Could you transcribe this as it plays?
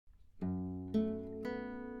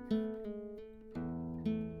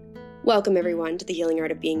Welcome, everyone, to the Healing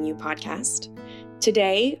Art of Being You podcast.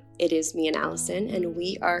 Today, it is me and Allison, and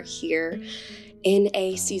we are here in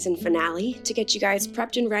a season finale to get you guys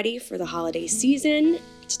prepped and ready for the holiday season,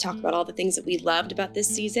 to talk about all the things that we loved about this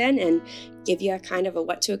season and give you a kind of a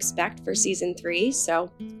what to expect for season 3.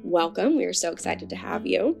 So welcome. We are so excited to have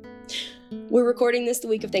you. We're recording this the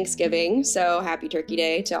week of Thanksgiving, so happy Turkey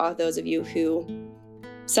Day to all those of you who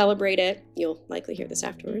celebrate it. You'll likely hear this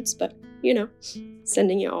afterwards, but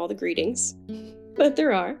sending you all the greetings that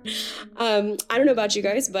there are. I don't know about you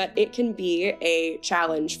guys, but it can be a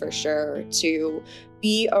challenge for sure to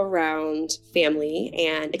be around family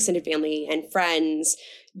and extended family and friends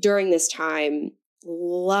during this time,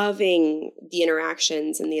 loving the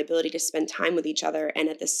interactions and the ability to spend time with each other. And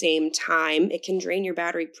at the same time, it can drain your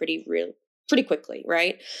battery pretty quickly,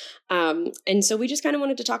 right? And so we just kind of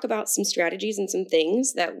wanted to talk about some strategies and some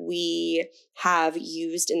things that we have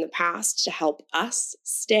used in the past to help us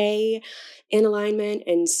stay in alignment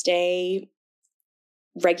and stay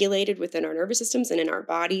regulated within our nervous systems and in our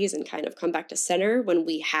bodies and kind of come back to center when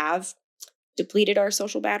we have depleted our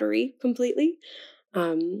social battery completely.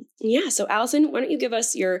 So Allison, why don't you give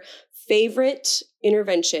us your favorite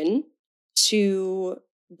intervention to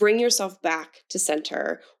bring yourself back to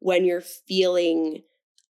center when you're feeling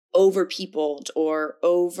over-peopled or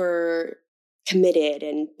over-committed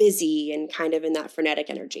and busy and kind of in that frenetic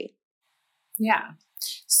energy? Yeah.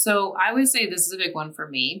 So I would say this is a big one for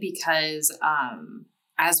me because,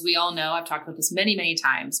 as we all know, I've talked about this many, many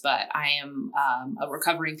times, but I am a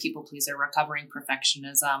recovering people pleaser, recovering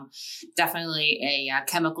perfectionism, definitely a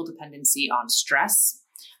chemical dependency on stress.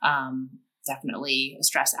 Definitely a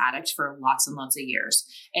stress addict for lots and lots of years.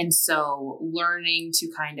 And so learning to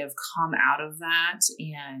kind of come out of that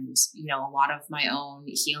and, a lot of my own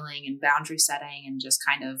healing and boundary setting and just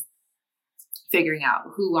kind of figuring out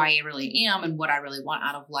who I really am and what I really want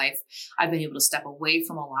out of life, I've been able to step away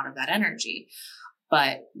from a lot of that energy.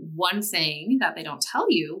 But one thing that they don't tell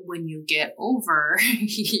you when you get over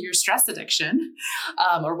your stress addiction,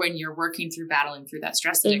 or when you're battling through that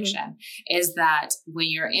stress addiction, is that when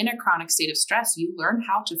you're in a chronic state of stress, you learn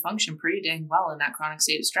how to function pretty dang well in that chronic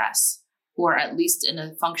state of stress, or at least in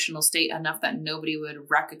a functional state enough that nobody would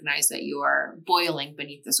recognize that you are boiling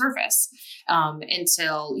beneath the surface,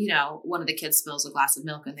 until, one of the kids spills a glass of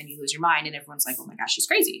milk and then you lose your mind and everyone's like, oh my gosh, she's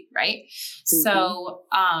crazy. Right. So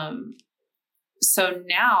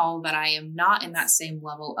now that I am not in that same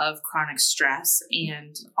level of chronic stress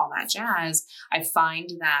and all that jazz, I find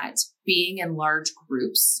that being in large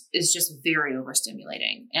groups is just very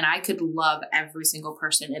overstimulating. And I could love every single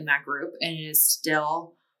person in that group, and it is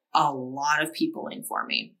still a lot of peopling for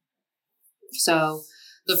me. So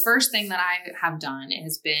the first thing that I have done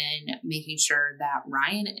has been making sure that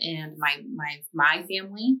Ryan and my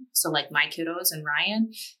family, so like my kiddos and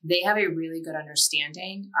Ryan, they have a really good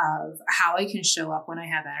understanding of how I can show up when I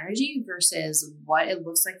have energy versus what it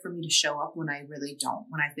looks like for me to show up when I really don't,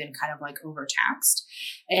 when I've been kind of like overtaxed,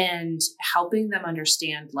 and helping them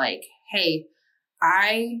understand like, hey,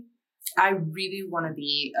 I really want to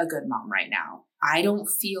be a good mom right now. I don't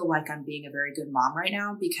feel like I'm being a very good mom right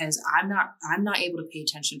now because I'm not able to pay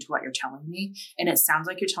attention to what you're telling me. And it sounds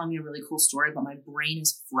like you're telling me a really cool story, but my brain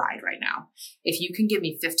is fried right now. If you can give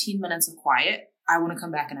me 15 minutes of quiet, I want to come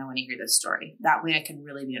back and I want to hear this story. That way I can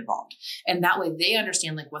really be involved. And that way they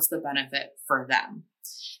understand like what's the benefit for them.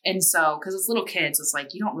 And so, because it's little kids, it's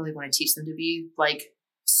like, you don't really want to teach them to be like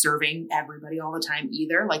serving everybody all the time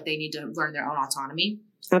either. Like they need to learn their own autonomy.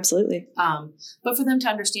 Absolutely. But for them to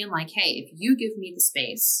understand like, hey, if you give me the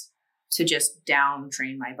space to just down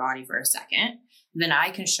train my body for a second, then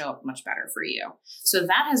I can show up much better for you. So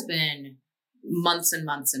that has been months and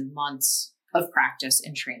months and months of practice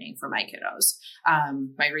and training for my kiddos.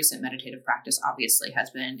 My recent meditative practice obviously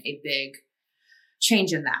has been a big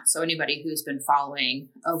change in that. So anybody who's been following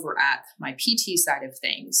over at my PT side of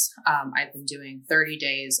things, I've been doing 30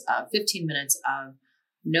 days of 15 minutes of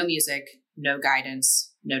no music, no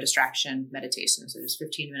guidance, no distraction meditation. So just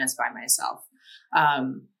 15 minutes by myself.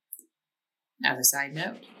 As a side note,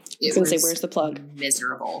 I was going to say, where's the plug?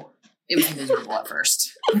 Miserable. It was miserable at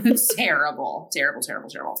first. Terrible.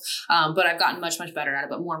 But I've gotten much, much better at it.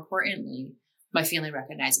 But more importantly, my family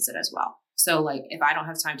recognizes it as well. So like, if I don't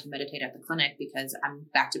have time to meditate at the clinic because I'm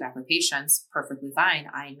back to back with patients, perfectly fine.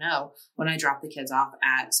 I know when I drop the kids off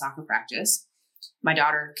at soccer practice, my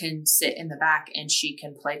daughter can sit in the back and she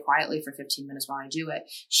can play quietly for 15 minutes while I do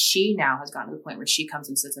it. She now has gotten to the point where she comes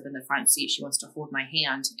and sits up in the front seat. She wants to hold my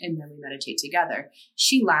hand and then we meditate together.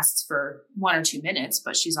 She lasts for 1 or 2 minutes,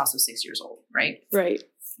 but she's also 6 years old, right? Right.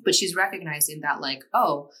 But she's recognizing that like,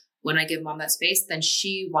 oh, when I give mom that space, then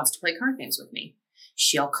she wants to play card games with me.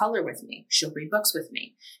 She'll color with me. She'll read books with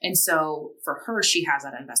me. And so for her, she has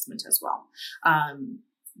that investment as well.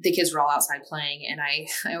 The kids were all outside playing. And I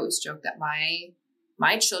always joke that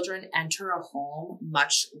my children enter a home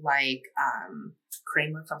much like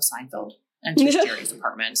Kramer from Seinfeld enters Jerry's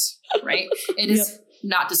apartment, right? It is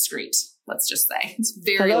not discreet. Let's just say it's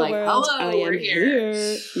very hello, we're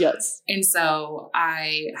here. Yes. And so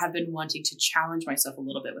I have been wanting to challenge myself a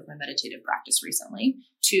little bit with my meditative practice recently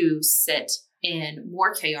to sit in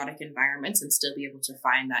more chaotic environments and still be able to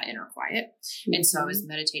find that inner quiet. Mm-hmm. And so I was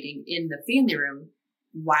meditating in the family room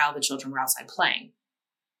while the children were outside playing.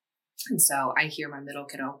 And so I hear my middle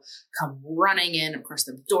kiddo come running in. Of course,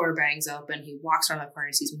 the door bangs open. He walks around the corner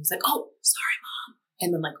and sees me. He's like, "Oh, sorry, Mom."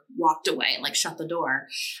 And then walked away and shut the door.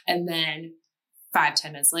 And then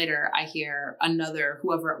 5-10 minutes later, I hear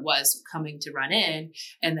whoever it was coming to run in.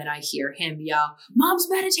 And then I hear him yell, "Mom's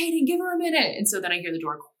meditating, give her a minute." And so then I hear the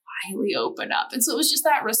door quietly open up. And so it was just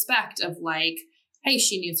that respect of hey,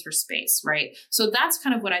 she needs her space, right? So that's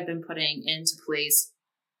kind of what I've been putting into place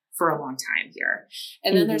for a long time here.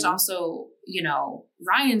 And then there's also,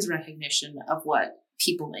 Ryan's recognition of what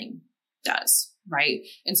peopling does, right?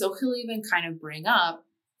 And so he'll even kind of bring up,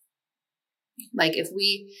 if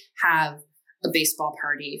we have a baseball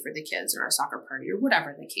party for the kids or a soccer party or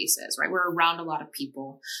whatever the case is, right? We're around a lot of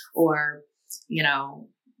people, or,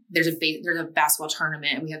 there's a basketball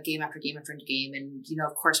tournament and we have game after game after game. And,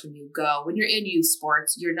 of course, when you're in youth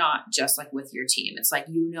sports, you're not just with your team. It's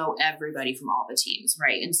everybody from all the teams.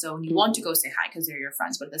 Right. And so when you want to go say hi because they're your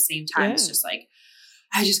friends, but at the same time, it's just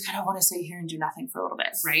I just kind of want to sit here and do nothing for a little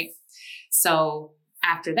bit. Right. So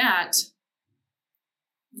after that,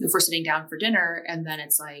 if we're sitting down for dinner and then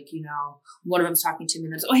it's one of them's talking to me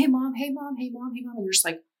and then it's, "Oh, hey mom, hey mom, hey mom, hey mom." And you're just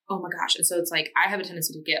oh my gosh. And so it's I have a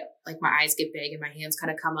tendency to get my eyes get big and my hands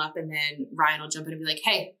kind of come up, and then Ryan will jump in and be like,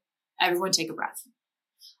 "Hey, everyone take a breath.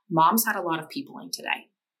 Mom's had a lot of peopling today,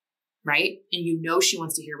 right? And she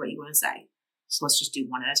wants to hear what you want to say. So let's just do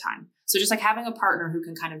one at a time." So just having a partner who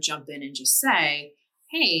can kind of jump in and just say,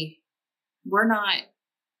 "Hey,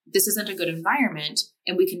 this isn't a good environment,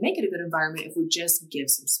 and we can make it a good environment if we just give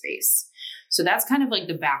some space." So that's kind of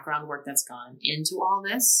the background work that's gone into all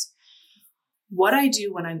this. What I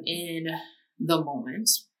do when I'm in the moment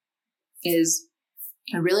is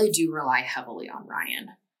I really do rely heavily on Ryan.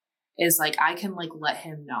 Is I can let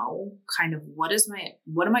him know kind of what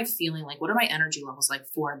am I feeling what are my energy levels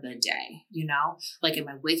for the day? Am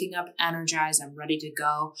I waking up energized, I'm ready to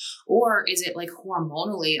go? Or is it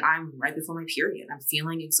hormonally, I'm right before my period, I'm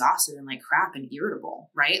feeling exhausted and crap and irritable,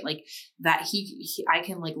 right? That I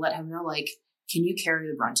can let him know, can you carry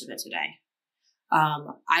the brunt of it today?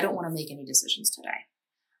 I don't want to make any decisions today.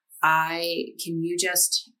 Can you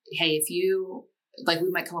just, hey, if you,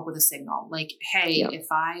 we might come up with a signal, hey, if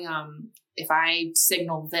I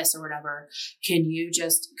signal this or whatever, can you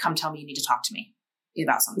just come tell me you need to talk to me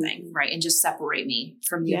about something, right? And just separate me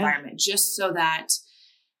from the environment, just so that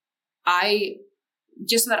I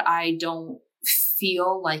don't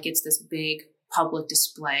feel it's this big public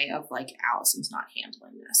display of Allison's not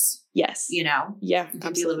handling this. Yes. Yeah, you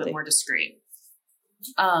can be a little bit more discreet.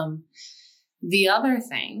 The other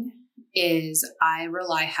thing is I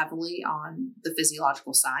rely heavily on the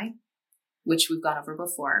physiological side, which we've gone over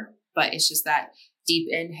before, but it's just that deep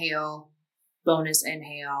inhale, bonus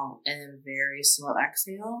inhale, and then very slow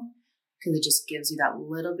exhale, because it just gives you that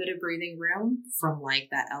little bit of breathing room from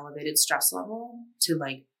that elevated stress level to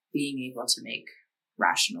being able to make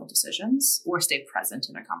rational decisions or stay present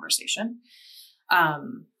in a conversation.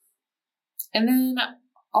 And then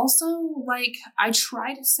also, I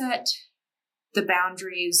try to set the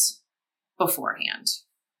boundaries beforehand,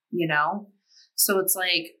 So it's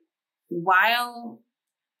while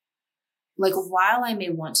I may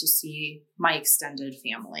want to see my extended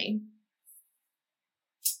family,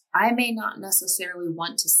 I may not necessarily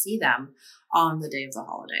want to see them on the day of the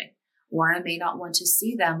holiday, or I may not want to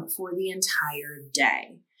see them for the entire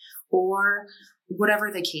day, or whatever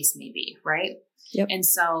the case may be, right? Yep. And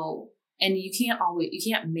so, and you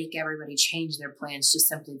can't make everybody change their plans just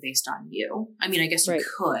simply based on you. I mean, I guess you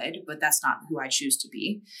could, but that's not who I choose to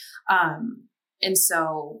be. And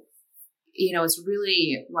so, it's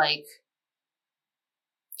really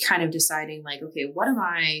kind of deciding okay, what do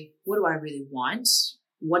I really want?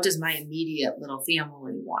 What does my immediate little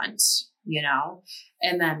family want?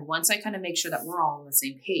 And then once I kind of make sure that we're all on the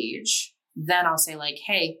same page, then I'll say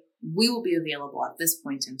hey, we will be available at this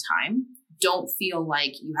point in time. Don't feel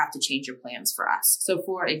like you have to change your plans for us. So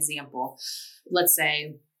for example, let's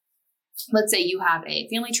say you have a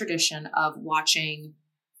family tradition of watching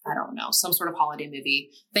I don't know, some sort of holiday movie,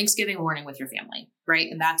 Thanksgiving morning with your family, right?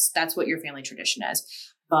 And that's what your family tradition is.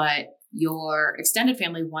 But your extended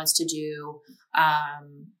family wants to do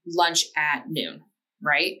lunch at noon,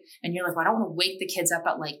 right? And you're like, well, I don't want to wake the kids up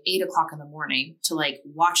at like 8 o'clock in the morning to like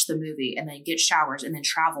watch the movie and then get showers and then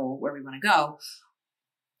travel where we want to go.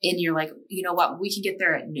 And you're like, you know what? We can get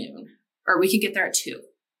there at noon, or we can get there at 2,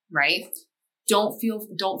 right? Don't feel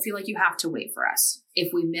like you have to wait for us.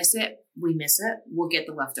 If we miss it, we miss it. We'll get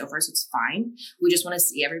the leftovers. It's fine. We just want to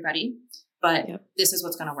see everybody. But This is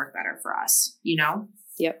what's going to work better for us, you know?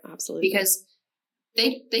 Yep, absolutely. Because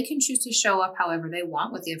they can choose to show up however they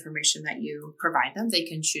want with the information that you provide them. They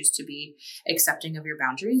can choose to be accepting of your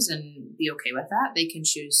boundaries and be okay with that. They can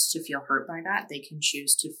choose to feel hurt by that. They can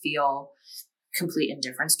choose to feel complete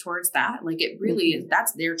indifference towards that. Like it really is,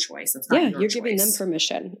 that's their choice. That's not your you're choice. Giving them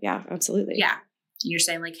permission. Yeah, absolutely. Yeah. You're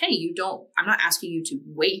saying like, hey, I'm not asking you to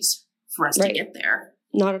wait for us to get there.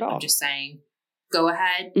 Not at all. I'm just saying, go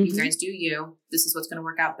ahead. You guys do you. This is what's going to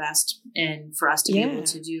work out best. And for us to be able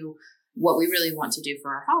to do what we really want to do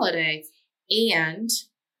for our holiday. And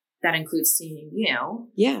that includes seeing you.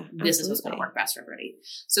 Yeah. This is what's going to work best for everybody.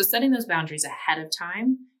 So setting those boundaries ahead of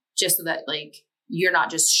time, just so that like, you're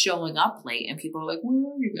not just showing up late and people are like,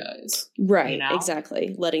 where are you guys? Right. You know?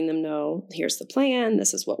 Exactly. Letting them know, here's the plan.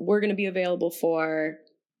 This is what we're going to be available for.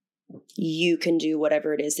 You can do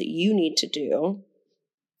whatever it is that you need to do.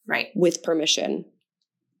 Right. With permission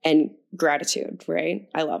and gratitude. Right.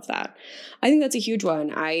 I love that. I think that's a huge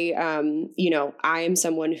one. I am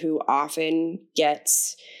someone who often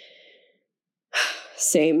gets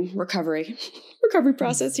same recovery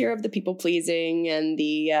process here of the people pleasing and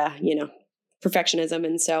the, perfectionism.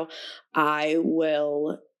 And so I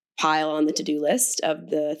will pile on the to-do list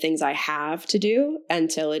of the things I have to do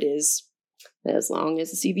until it is as long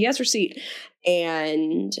as a CVS receipt.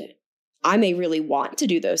 And I may really want to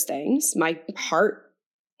do those things. My heart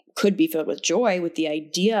could be filled with joy with the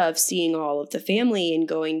idea of seeing all of the family and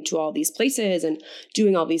going to all these places and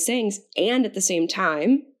doing all these things. And at the same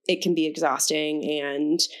time, it can be exhausting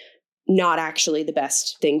and not actually the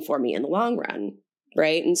best thing for me in the long run.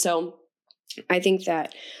 Right. And so I think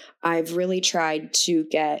that I've really tried to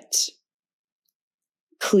get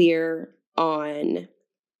clear on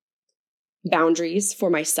boundaries for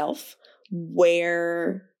myself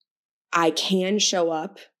where I can show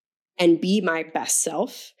up and be my best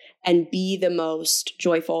self and be the most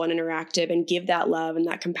joyful and interactive and give that love and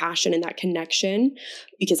that compassion and that connection,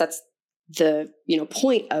 because that's the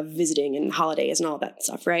point of visiting and holidays and all that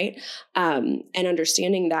stuff, right? And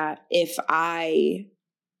understanding that if I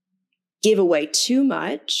give away too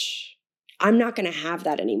much, I'm not going to have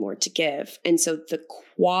that anymore to give. And so the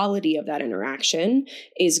quality of that interaction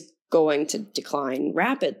is going to decline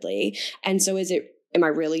rapidly. And so am I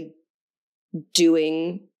really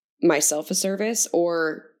doing myself a service,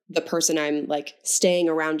 or the person I'm like staying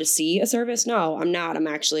around to see a service? No, I'm not. I'm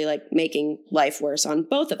actually like making life worse on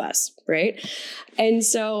both of us. Right. And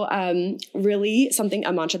so really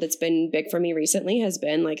a mantra that's been big for me recently has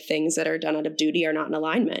been like things that are done out of duty are not in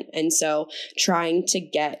alignment. And so trying to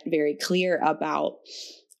get very clear about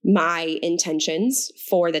my intentions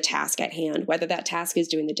for the task at hand, whether that task is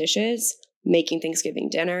doing the dishes, making Thanksgiving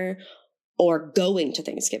dinner, or going to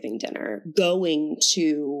Thanksgiving dinner, going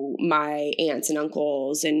to my aunts and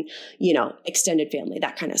uncles and, extended family,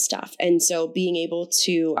 that kind of stuff. And so being able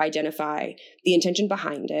to identify the intention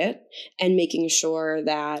behind it and making sure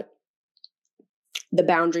that the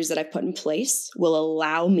boundaries that I've put in place will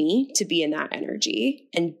allow me to be in that energy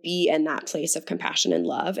and be in that place of compassion and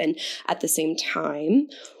love. And at the same time,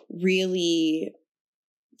 really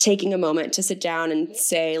taking a moment to sit down and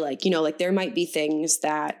say like there might be things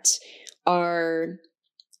that are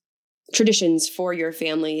traditions for your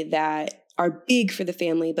family that are big for the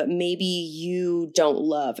family, but maybe you don't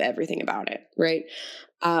love everything about it, right?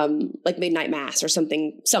 Like midnight mass or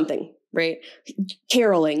something, right?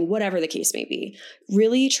 Caroling, whatever the case may be.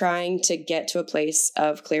 Really trying to get to a place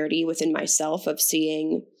of clarity within myself of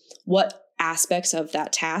seeing what aspects of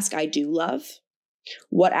that task I do love,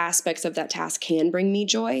 what aspects of that task can bring me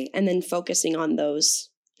joy, and then focusing on those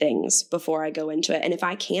things before I go into it. And if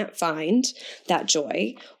I can't find that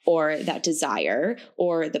joy or that desire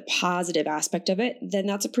or the positive aspect of it, then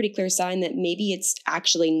that's a pretty clear sign that maybe it's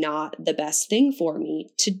actually not the best thing for me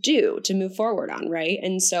to move forward on, right?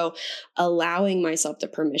 And so allowing myself the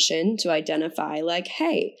permission to identify like,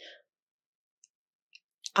 hey,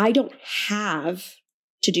 I don't have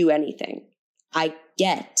to do anything. I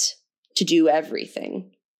get to do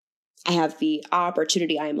everything. I have the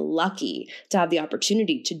opportunity. I am lucky to have the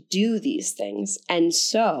opportunity to do these things. And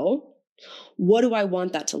so what do I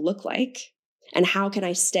want that to look like? And how can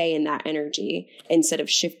I stay in that energy instead of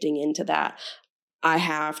shifting into that I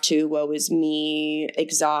have to, woe is me,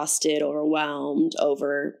 exhausted, overwhelmed,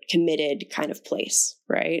 over committed kind of place,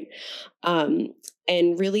 right? And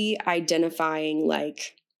really identifying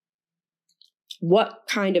like what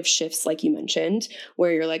kind of shifts, like you mentioned,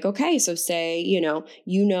 where you're like, okay, so say, you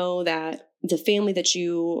know that the family that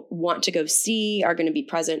you want to go see are going to be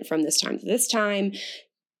present from this time to this time.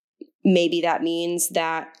 Maybe that means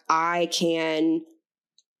that I can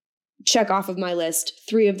check off of my list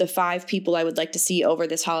 3 of the 5 people I would like to see over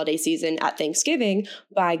this holiday season at Thanksgiving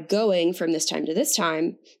by going from this time to this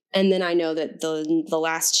time. And then I know that the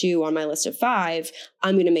last 2 on my list of 5,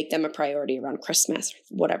 I'm going to make them a priority around Christmas,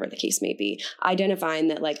 whatever the case may be. Identifying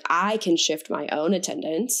that like I can shift my own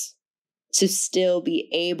attendance to still be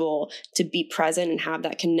able to be present and have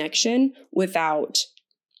that connection without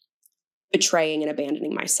betraying and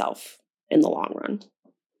abandoning myself in the long run.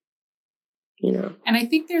 And I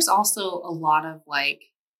think there's also a lot of like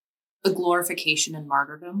the glorification and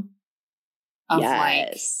martyrdom of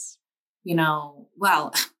yes.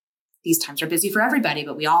 Well, these times are busy for everybody,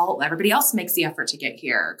 but everybody else makes the effort to get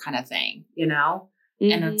here kind of thing,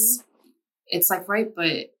 Mm-hmm. And it's like, right,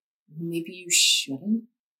 but maybe you shouldn't.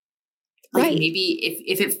 Like right. Maybe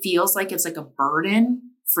if it feels like it's like a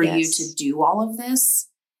burden for you to do all of this,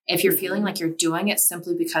 if you're feeling like you're doing it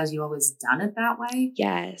simply because you always done it that way,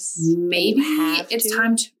 yes, maybe it's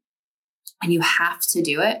time to, and you have to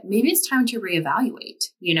do it. Maybe it's time to reevaluate,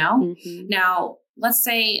 Mm-hmm. Now, let's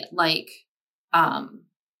say like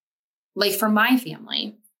for my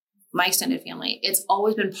family, my extended family, it's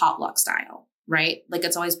always been potluck style, right? Like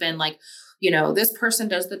it's always been like, this person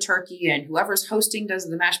does the turkey and whoever's hosting does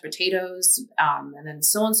the mashed potatoes. And then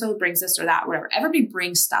so-and-so brings this or that, whatever. Everybody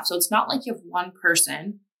brings stuff. So it's not like you have one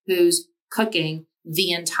person who's cooking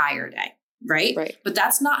the entire day, right? Right. But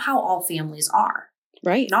that's not how all families are.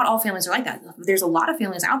 Right. Not all families are like that. There's a lot of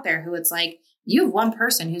families out there who it's like, you have one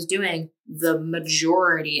person who's doing the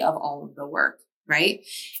majority of all of the work, right?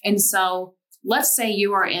 And so let's say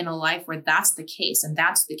you are in a life where that's the case, and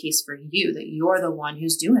that's the case for you, that you're the one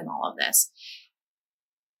who's doing all of this.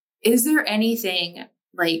 Is there anything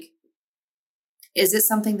like, is it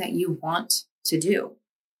something that you want to do,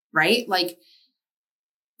 right? Like,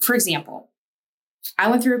 for example, I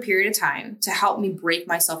went through a period of time to help me break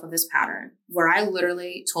myself of this pattern where I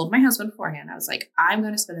literally told my husband beforehand, I was like, I'm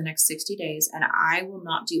going to spend the next 60 days and I will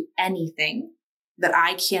not do anything that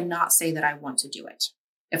I cannot say that I want to do it.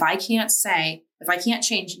 If I can't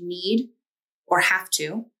change need or have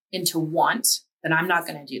to into want, then I'm not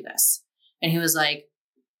going to do this. And he was like,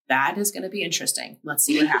 that is going to be interesting. Let's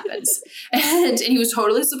see what happens. and he was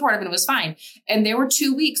totally supportive and it was fine. And there were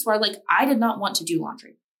 2 weeks where like, I did not want to do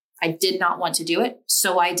laundry. I did not want to do it.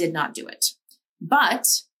 So I did not do it. But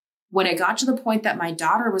when it got to the point that my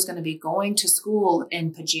daughter was going to be going to school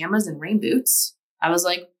in pajamas and rain boots, I was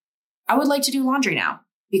like, I would like to do laundry now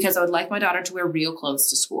because I would like my daughter to wear real clothes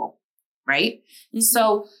to school. Right. Mm-hmm.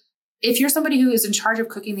 So if you're somebody who is in charge of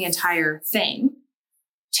cooking the entire thing,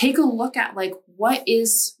 take a look at like, why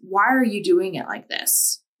are you doing it like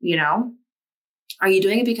this? Are you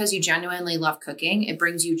doing it because you genuinely love cooking? It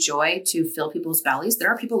brings you joy to fill people's bellies. There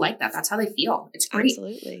are people like that. That's how they feel. It's great.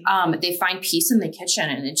 Absolutely. They find peace in the kitchen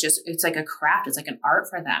and it's like a craft. It's like an art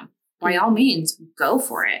for them. By all means, go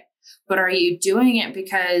for it. But are you doing it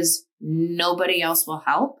because nobody else will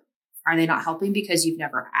help? Are they not helping because you've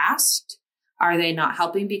never asked? Are they not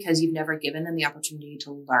helping because you've never given them the opportunity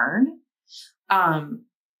to learn?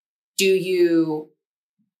 Do you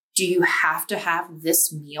have to have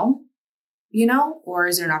this meal? Or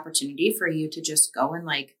is there an opportunity for you to just go and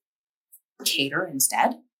like cater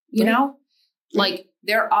instead? Like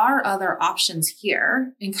there are other options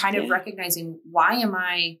here, and kind of recognizing why am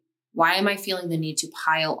I feeling the need to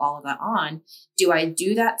pile all of that on? Do I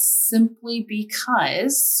do that simply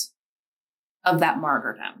because of that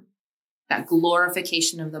martyrdom, that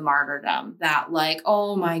glorification of the martyrdom, that like,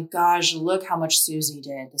 oh my gosh, look how much Susie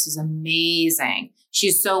did. This is amazing.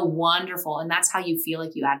 She's so wonderful. And that's how you feel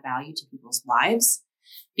like you add value to people's lives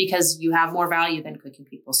because you have more value than cooking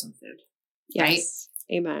people some food. Yes.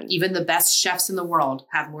 Right? Amen. Even the best chefs in the world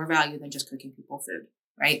have more value than just cooking people food.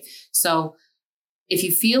 Right. So if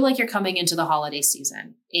you feel like you're coming into the holiday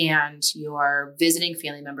season and you're visiting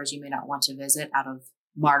family members you may not want to visit out of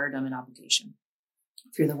martyrdom and obligation,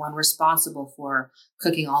 if you're the one responsible for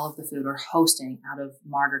cooking all of the food or hosting out of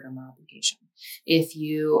martyrdom or obligation, if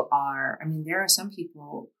you are, there are some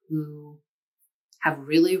people who have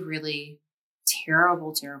really, really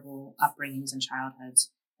terrible, terrible upbringings and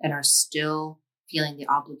childhoods and are still feeling the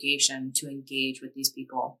obligation to engage with these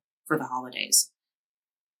people for the holidays.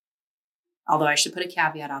 Although I should put a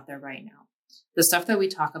caveat out there right now. The stuff that we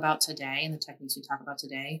talk about today and the techniques we talk about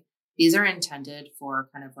today, these are intended for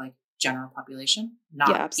kind of like general population,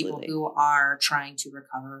 not people who are trying to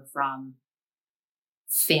recover from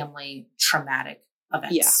family traumatic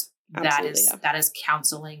events. That is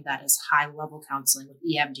counseling. That is high level counseling with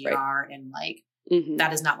EMDR and like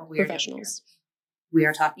that is not what we are doing. We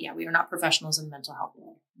are talking, we are not professionals in mental health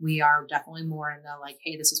world. We are definitely more in the like,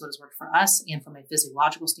 hey, this is what has worked for us. And from a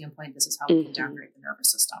physiological standpoint, this is how we can downgrade the nervous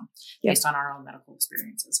system based on our own medical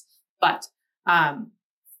experiences. But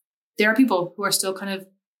there are people who are still kind of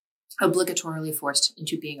obligatorily forced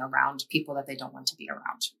into being around people that they don't want to be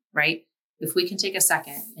around, right? If we can take a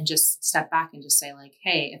second and just step back and just say like,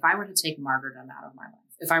 hey, if I were to take martyrdom out of my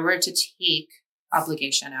life, if I were to take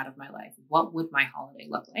obligation out of my life, what would my holiday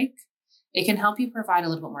look like? It can help you provide a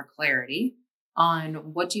little bit more clarity on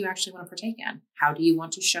what do you actually want to partake in? How do you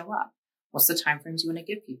want to show up? What's the timeframes you want to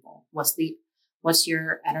give people? What's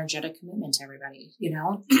your energetic commitment to everybody? You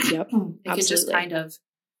know, Yep, it can just kind of,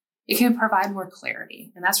 it can provide more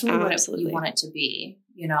clarity. And that's really what you want it to be.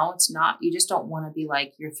 You know, it's not, you just don't want to be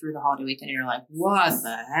like, you're through the holiday weekend and you're like, what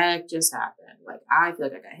the heck just happened? Like, I feel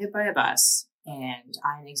like I got hit by a bus and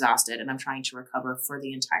I'm exhausted and I'm trying to recover for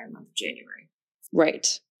the entire month of January.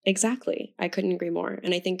 Right. Exactly. I couldn't agree more.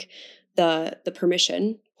 And I think the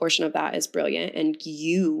permission portion of that is brilliant. And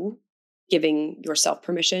you giving yourself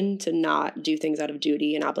permission to not do things out of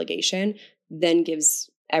duty and obligation then gives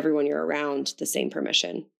everyone you're around the same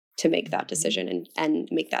permission to make that decision and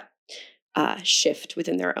make that shift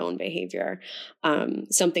within their own behavior.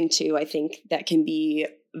 Something too, I think that can be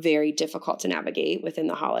very difficult to navigate within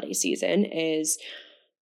the holiday season is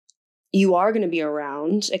you are going to be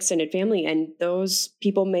around extended family, and those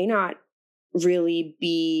people may not really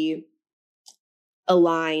be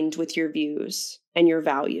aligned with your views and your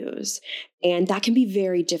values. And that can be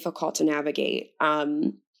very difficult to navigate.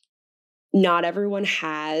 Not everyone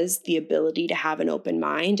has the ability to have an open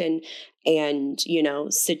mind and, you know,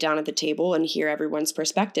 sit down at the table and hear everyone's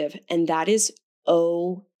perspective. And that is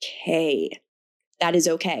okay. That is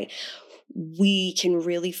okay. We can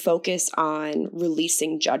really focus on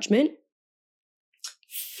releasing judgment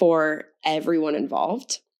for everyone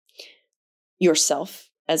involved, yourself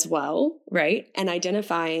as well, right? And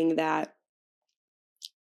identifying that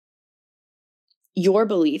your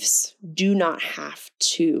beliefs do not have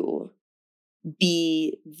to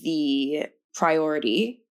be the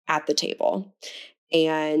priority at the table.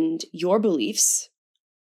 And your beliefs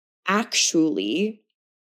actually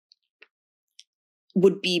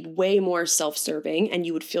would be way more self-serving, and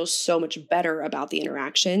you would feel so much better about the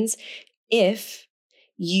interactions if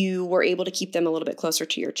you were able to keep them a little bit closer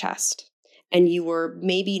to your chest. And you were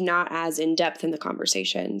maybe not as in depth in the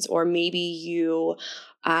conversations, or maybe you,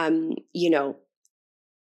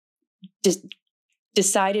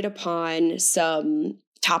 decided upon some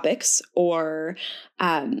topics or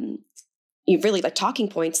really like talking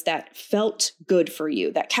points that felt good for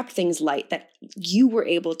you, that kept things light, that you were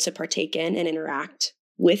able to partake in and interact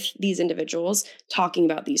with these individuals talking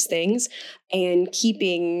about these things and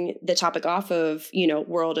keeping the topic off of, you know,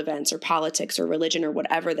 world events or politics or religion or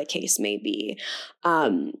whatever the case may be.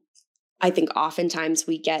 I think oftentimes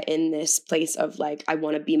we get in this place of like, I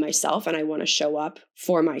want to be myself and I want to show up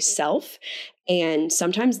for myself. And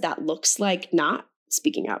sometimes that looks like not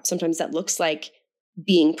speaking up. Sometimes that looks like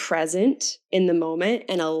being present in the moment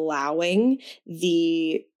and allowing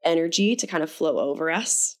the energy to kind of flow over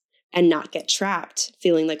us and not get trapped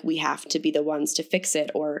feeling like we have to be the ones to fix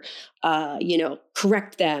it or,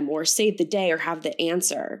 correct them or save the day or have the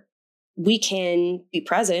answer. We can be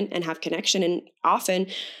present and have connection. And often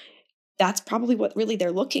that's probably what really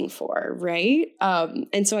they're looking for, right?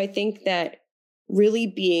 And so I think that really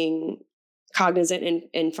being cognizant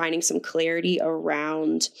and finding some clarity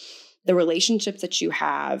around the relationships that you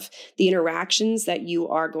have, the interactions that you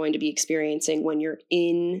are going to be experiencing when you're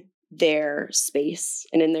in their space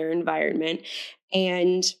and in their environment,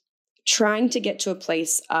 and trying to get to a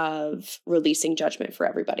place of releasing judgment for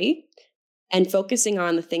everybody and focusing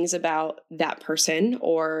on the things about that person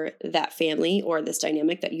or that family or this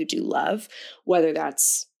dynamic that you do love, whether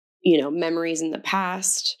that's, memories in the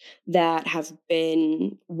past that have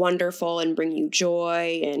been wonderful and bring you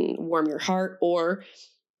joy and warm your heart, or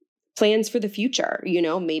plans for the future.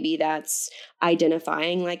 Maybe that's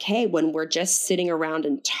identifying like, hey, when we're just sitting around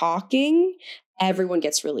and talking, everyone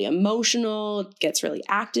gets really emotional, gets really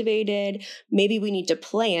activated. Maybe we need to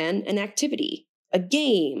plan an activity, a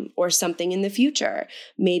game, or something in the future.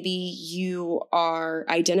 Maybe you are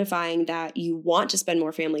identifying that you want to spend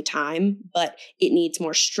more family time, but it needs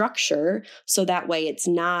more structure. So that way it's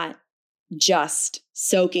not just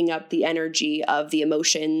soaking up the energy of the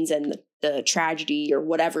emotions and the tragedy or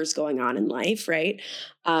whatever's going on in life, right?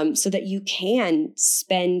 So that you can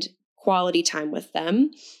spend quality time with them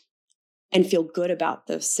and feel good about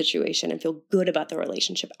the situation and feel good about the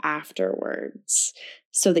relationship afterwards,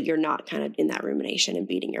 so that you're not kind of in that rumination and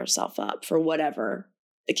beating yourself up for whatever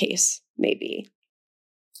the case may be.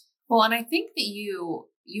 Well, and I think that you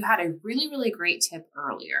had a really, really great tip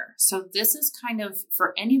earlier. So this is kind of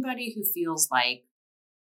for anybody who feels like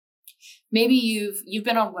maybe you've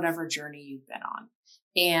been on whatever journey you've been on,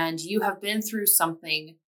 and you have been through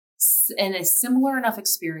something in a similar enough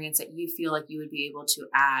experience that you feel like you would be able to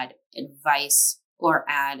add advice or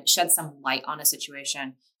shed some light on a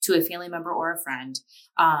situation to a family member or a friend.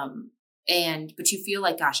 But you feel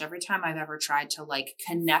like, gosh, every time I've ever tried to like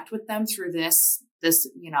connect with them through this,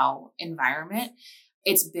 environment,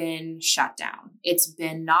 it's been shut down. It's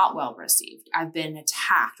been not well received. I've been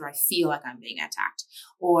attacked, or I feel like I'm being attacked,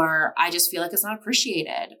 or I just feel like it's not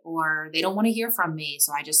appreciated, or they don't want to hear from me.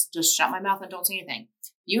 So I just shut my mouth and don't say anything.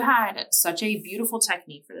 You had such a beautiful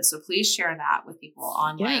technique for this. So please share that with people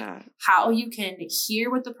on like how you can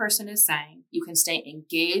hear what the person is saying. You can stay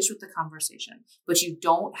engaged with the conversation, but you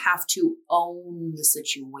don't have to own the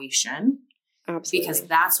situation. Absolutely. Because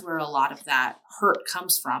that's where a lot of that hurt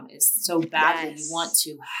comes from, is so badly you want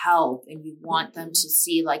to help and you want them to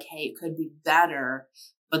see like, hey, it could be better,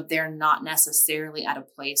 but they're not necessarily at a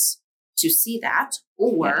place to see that,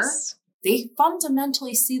 or they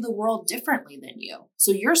fundamentally see the world differently than you.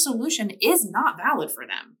 So your solution is not valid for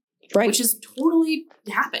them, which is totally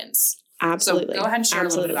happens. Absolutely. So go ahead and share a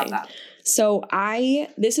little bit about that. So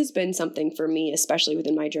this has been something for me, especially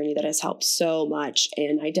within my journey, that has helped so much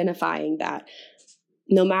in identifying that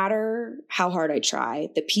no matter how hard I try,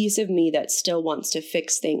 the piece of me that still wants to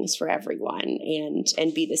fix things for everyone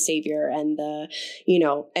and be the savior and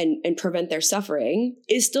and prevent their suffering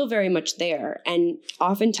is still very much there. And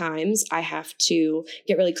oftentimes I have to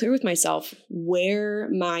get really clear with myself where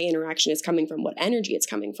my interaction is coming from, what energy it's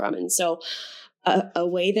coming from. And so a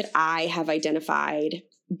way that I have identified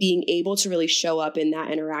being able to really show up in that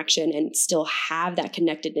interaction and still have that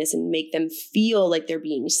connectedness and make them feel like they're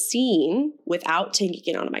being seen without taking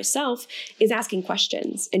it on myself is asking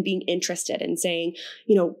questions and being interested and saying,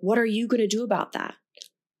 what are you going to do about that?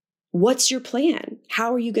 What's your plan?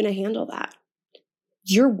 How are you going to handle that?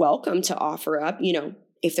 You're welcome to offer up,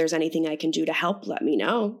 if there's anything I can do to help, let me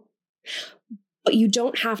know. But you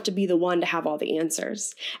don't have to be the one to have all the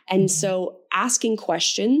answers. And so asking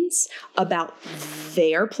questions about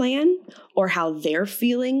their plan or how they're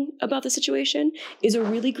feeling about the situation is a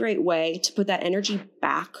really great way to put that energy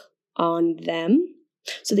back on them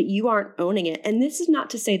so that you aren't owning it. And this is not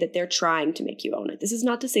to say that they're trying to make you own it. This is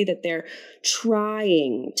not to say that they're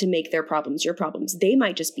trying to make their problems your problems. They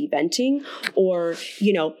might just be venting or,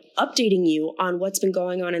 updating you on what's been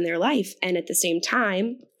going on in their life. And at the same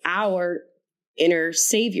time, our inner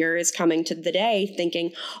savior is coming to the day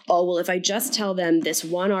thinking, oh, well, if I just tell them this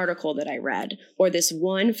one article that I read, or this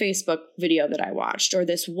one Facebook video that I watched, or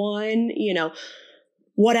this one,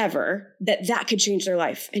 whatever, that could change their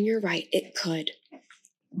life. And you're right, it could.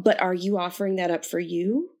 But are you offering that up for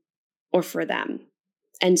you or for them?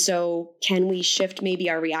 And so can we shift maybe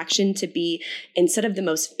our reaction to be, instead of the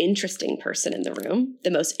most interesting person in the room,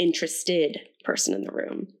 the most interested person in the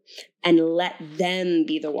room, and let them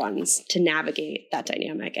be the ones to navigate that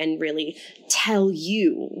dynamic and really tell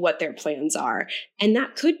you what their plans are. And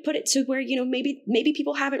that could put it to where, maybe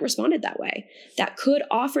people haven't responded that way. That could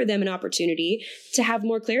offer them an opportunity to have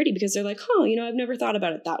more clarity because they're like, I've never thought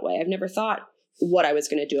about it that way. I've never thought what I was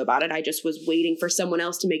going to do about it. I just was waiting for someone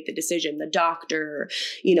else to make the decision, the doctor,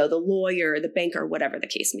 the lawyer, the banker, whatever the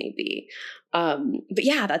case may be. But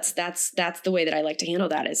yeah, that's the way that I like to handle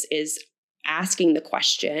that is asking the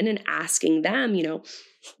question and asking them,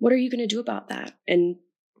 what are you going to do about that? And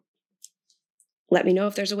let me know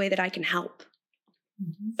if there's a way that I can help,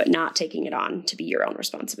 but not taking it on to be your own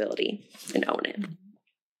responsibility and own it.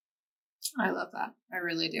 I love that. I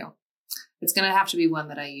really do. It's going to have to be one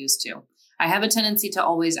that I use too. I have a tendency to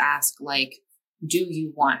always ask, like, do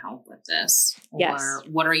you want help with this? Or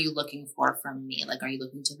what are you looking for from me? Like, are you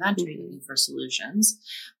looking to vent? Are you looking for solutions?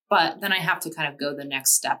 But then I have to kind of go the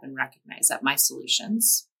next step and recognize that my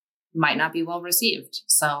solutions might not be well received.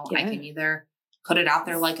 So I can either put it out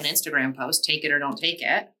there like an Instagram post, take it or don't take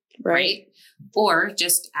it, right? Or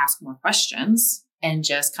just ask more questions and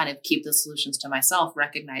just kind of keep the solutions to myself,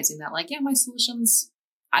 recognizing that like, my solutions,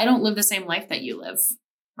 I don't live the same life that you live.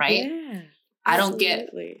 Right? Yeah, I don't get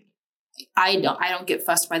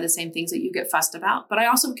fussed by the same things that you get fussed about, but I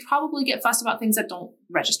also probably get fussed about things that don't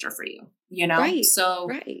register for you, Right. So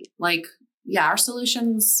like our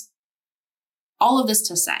solutions, all of this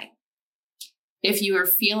to say, if you are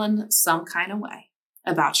feeling some kind of way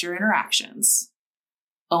about your interactions,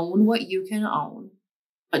 own what you can own,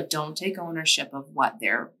 but don't take ownership of what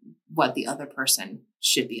the other person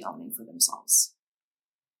should be owning for themselves.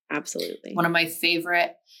 Absolutely. One of my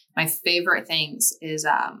favorite things is,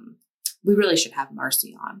 we really should have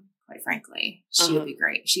Marcy on, quite frankly. She would be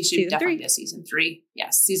great. She should definitely be a season 3.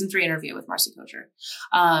 Yes. Season 3 interview with Marcy Kocher.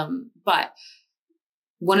 But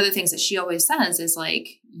one of the things that she always says is like,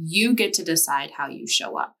 you get to decide how you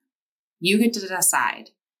show up. You get to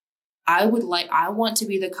decide. I want to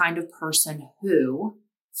be the kind of person who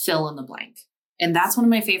fill in the blank. And that's one of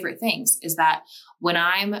my favorite things, is that when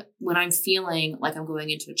I'm feeling like I'm going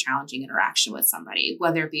into a challenging interaction with somebody,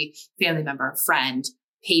 whether it be family member, friend,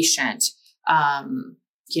 patient,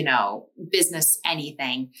 business,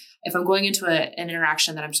 anything, if I'm going into an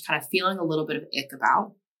interaction that I'm just kind of feeling a little bit of ick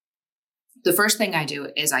about, the first thing I do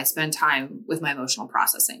is I spend time with my emotional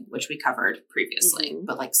processing, which we covered previously,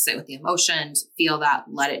 but like sit with the emotions, feel that,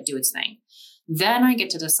 let it do its thing. Then I get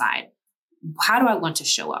to decide, how do I want to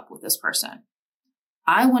show up with this person?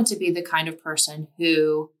 I want to be the kind of person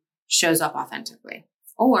who shows up authentically,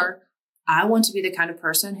 or I want to be the kind of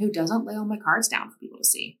person who doesn't lay all my cards down for people to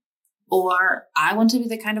see, or I want to be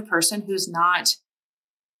the kind of person who's not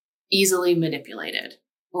easily manipulated,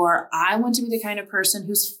 or I want to be the kind of person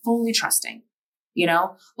who's fully trusting, you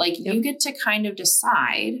get to kind of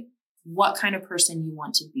decide what kind of person you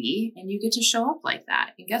want to be, and you get to show up like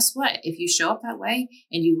that. And guess what? If you show up that way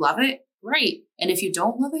and you love it, great. And if you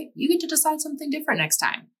don't love it, you get to decide something different next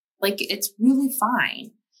time. Like, it's really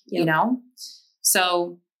fine,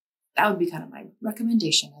 So that would be kind of my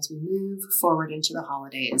recommendation as we move forward into the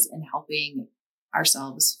holidays and helping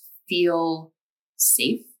ourselves feel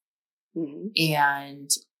safe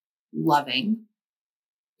and loving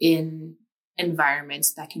in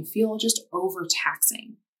environments that can feel just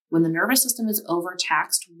overtaxing. When the nervous system is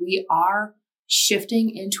overtaxed, we are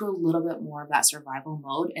shifting into a little bit more of that survival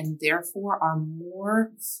mode, and therefore are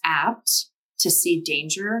more apt to see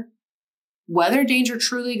danger. Whether danger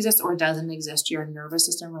truly exists or doesn't exist, your nervous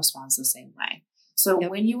system responds the same way. So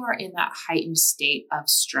when you are in that heightened state of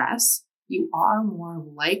stress, you are more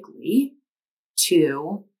likely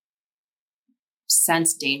to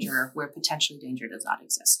sense danger where potentially danger does not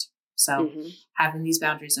exist. So having these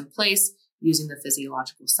boundaries in place, using the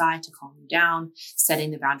physiological side to calm you down, setting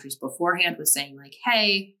the boundaries beforehand with saying like,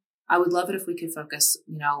 hey, I would love it if we could focus,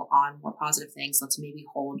 on more positive things. Let's maybe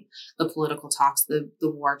hold the political talks, the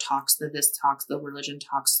war talks, the this talks, the religion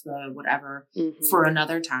talks, the whatever for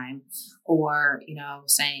another time. Or,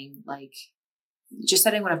 saying like, just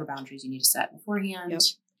setting whatever boundaries you need to set beforehand.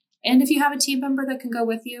 And if you have a team member that can go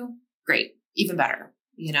with you, great, even better.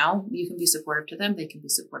 You can be supportive to them. They can be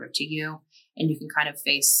supportive to you, and you can kind of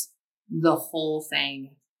face the whole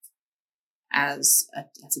thing as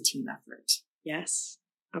a team effort. Yes,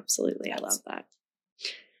 absolutely. Yes. I love that.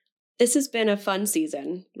 This has been a fun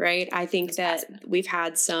season, right? I think that we've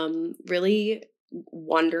had some really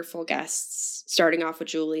wonderful guests, starting off with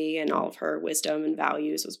Julie, and all of her wisdom and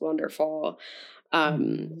values was wonderful. I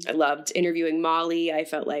loved interviewing Molly. I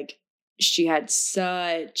felt like she had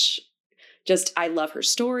I love her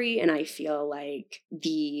story, and I feel like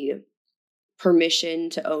the permission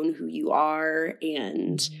to own who you are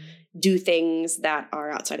and do things that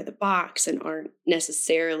are outside of the box and aren't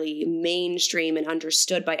necessarily mainstream and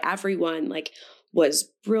understood by everyone, like,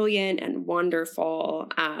 was brilliant and wonderful.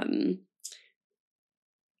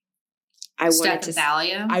 Stephen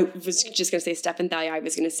Thalia. I was just going to say Stephen Thalia. I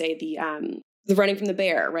was going to say the running from the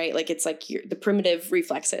bear, right? Like, it's like the primitive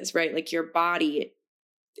reflexes, right? Like, your body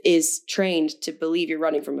is trained to believe you're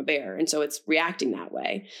running from a bear, and so it's reacting that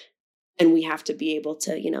way. And we have to be able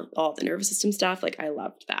to, all the nervous system stuff. Like, I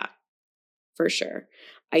loved that for sure.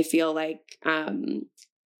 I feel like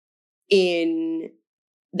in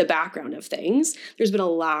the background of things, there's been a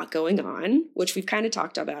lot going on, which we've kind of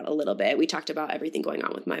talked about a little bit. We talked about everything going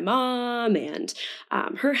on with my mom and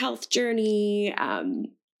her health journey.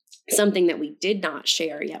 Something that we did not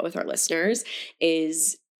share yet with our listeners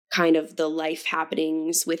is kind of the life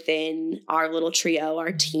happenings within our little trio,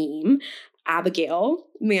 our team. Abigail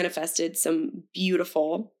manifested some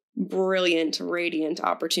beautiful, brilliant, radiant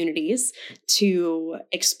opportunities to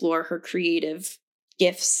explore her creative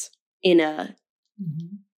gifts in a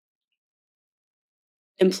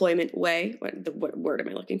employment way. What word am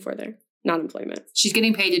I looking for there? non-employment. She's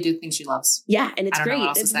getting paid to do things she loves. Yeah. And it's great.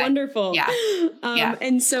 It's wonderful. Yeah.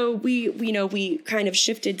 And so we kind of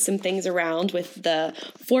shifted some things around with the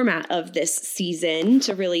format of this season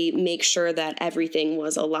to really make sure that everything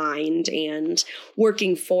was aligned and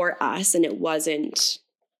working for us, and it wasn't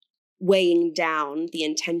weighing down the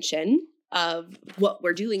intention of what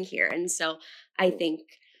we're doing here. And so I think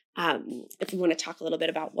if we want to talk a little bit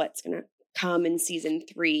about what's going to come in season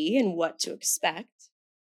 3 and what to expect.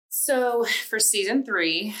 So for season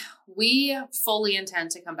 3, we fully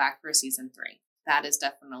intend to come back for season 3. That is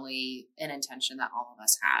definitely an intention that all of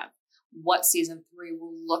us have. What season 3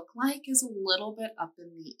 will look like is a little bit up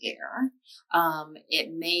in the air.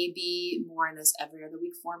 It may be more in this every other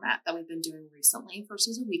week format that we've been doing recently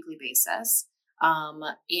versus a weekly basis.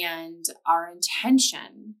 And our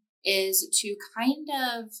intention is to kind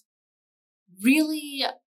of really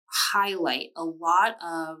highlight a lot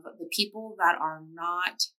of the people that are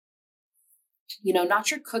not,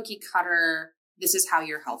 not your cookie cutter, this is how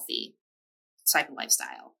you're healthy type of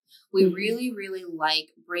lifestyle. We really, really like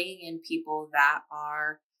bringing in people that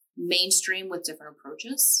are mainstream with different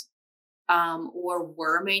approaches, or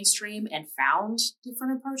were mainstream and found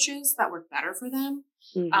different approaches that work better for them.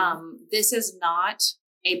 This is not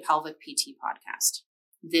a pelvic PT podcast.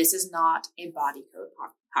 This is not a body code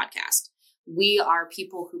podcast. We are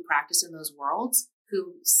people who practice in those worlds,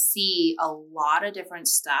 who see a lot of different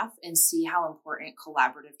stuff and see how important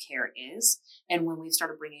collaborative care is. And when we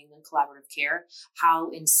started bringing in collaborative care, how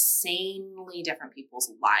insanely different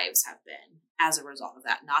people's lives have been as a result of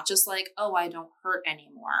that. Not just like, oh, I don't hurt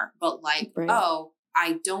anymore, but like, oh,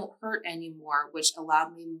 I don't hurt anymore, which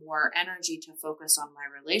allowed me more energy to focus on my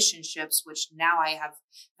relationships, which now I have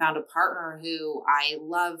found a partner who I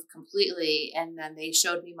love completely. And then they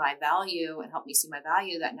showed me my value and helped me see my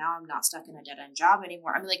value, that now I'm not stuck in a dead end job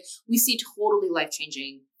anymore. I mean, like, we see totally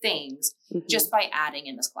life-changing things just by adding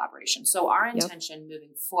in this collaboration. So our intention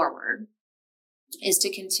moving forward is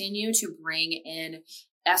to continue to bring in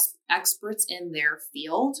experts in their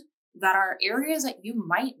field that are areas that you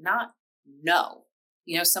might not know.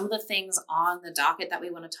 Some of the things on the docket that we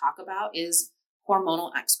want to talk about is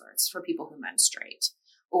hormonal experts for people who menstruate,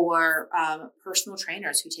 or personal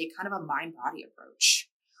trainers who take kind of a mind-body approach,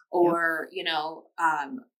 or,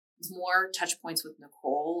 more touch points with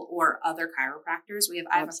Nicole or other chiropractors.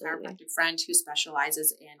 I have a chiropractic friend who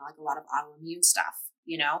specializes in like a lot of autoimmune stuff,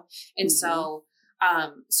 and so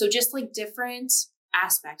just like different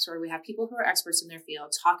aspects where we have people who are experts in their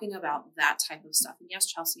field talking about that type of stuff. And yes,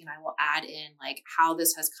 Chelsea and I will add in like how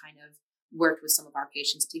this has kind of worked with some of our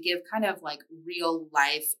patients to give kind of like real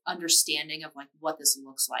life understanding of like what this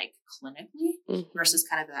looks like clinically versus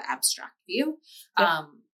kind of the abstract view.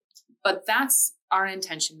 But that's our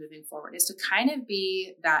intention moving forward, is to kind of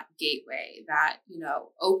be that gateway, that,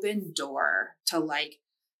 open door to like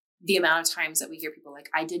the amount of times that we hear people like,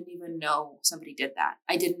 I didn't even know somebody did that.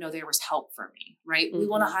 I didn't know there was help for me, right? We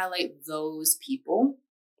want to highlight those people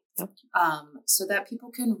so that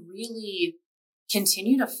people can really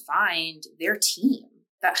continue to find their team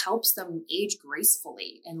that helps them age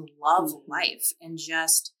gracefully and love life and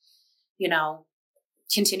just,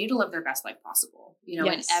 continue to live their best life possible, in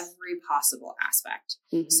every possible aspect.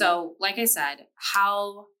 So like I said,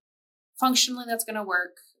 how functionally that's going to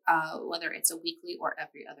work, whether it's a weekly or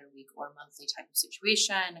every other week or monthly type of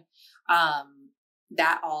situation,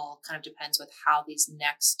 that all kind of depends with how these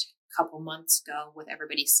next couple months go, with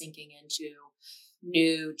everybody sinking into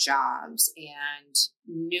new jobs and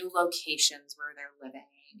new locations where they're living,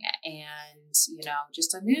 and,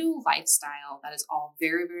 just a new lifestyle that is all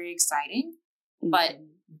very, very exciting, but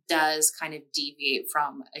does kind of deviate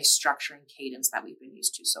from a structure and cadence that we've been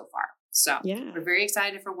used to so far. So we're very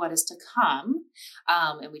excited for what is to come.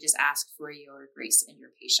 And we just ask for your grace and your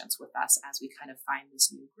patience with us as we kind of find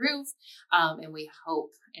this new groove. And we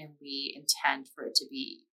hope and we intend for it to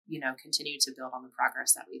be, continue to build on the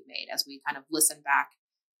progress that we've made as we kind of listen back,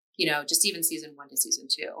 just even season 1 to season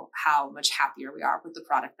 2, how much happier we are with the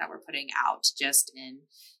product that we're putting out, just in,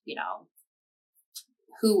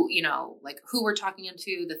 who we're talking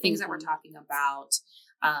into, the things that we're talking about,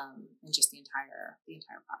 and just the entire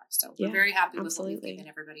product. So we're very happy with what we've given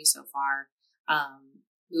everybody so far.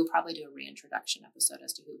 We will probably do a reintroduction episode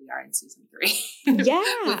as to who we are in season 3.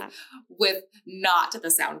 with not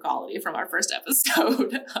the sound quality from our first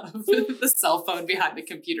episode of the cell phone behind the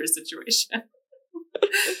computer situation.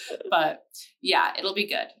 But yeah, it'll be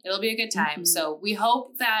good. It'll be a good time. So we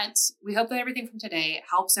hope that everything from today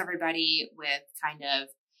helps everybody with kind of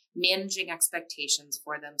managing expectations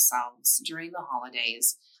for themselves during the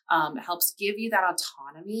holidays. Helps give you that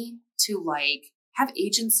autonomy to like have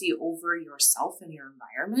agency over yourself and your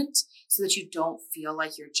environment so that you don't feel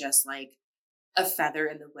like you're just like a feather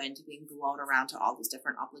in the wind being blown around to all these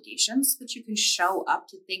different obligations, so that you can show up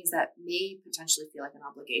to things that may potentially feel like an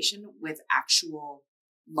obligation with actual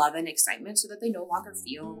love and excitement so that they no longer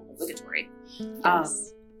feel obligatory.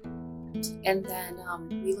 Yes. And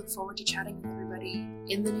then we look forward to chatting with everybody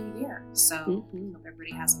in the new year. So hope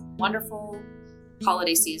everybody has a wonderful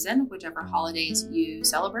holiday season, whichever holidays you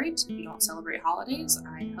celebrate. If you don't celebrate holidays,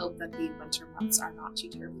 I hope that the winter months are not too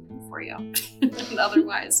terribly for you. And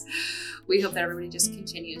otherwise, we hope that everybody just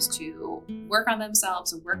continues to work on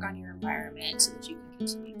themselves and work on your environment so that you can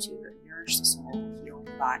continue to nourish the soul, heal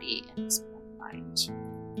the body, and expand the mind.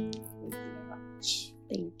 Thank you very much.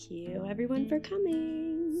 Thank you, everyone, for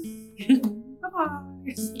coming.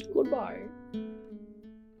 Bye-bye. Goodbye.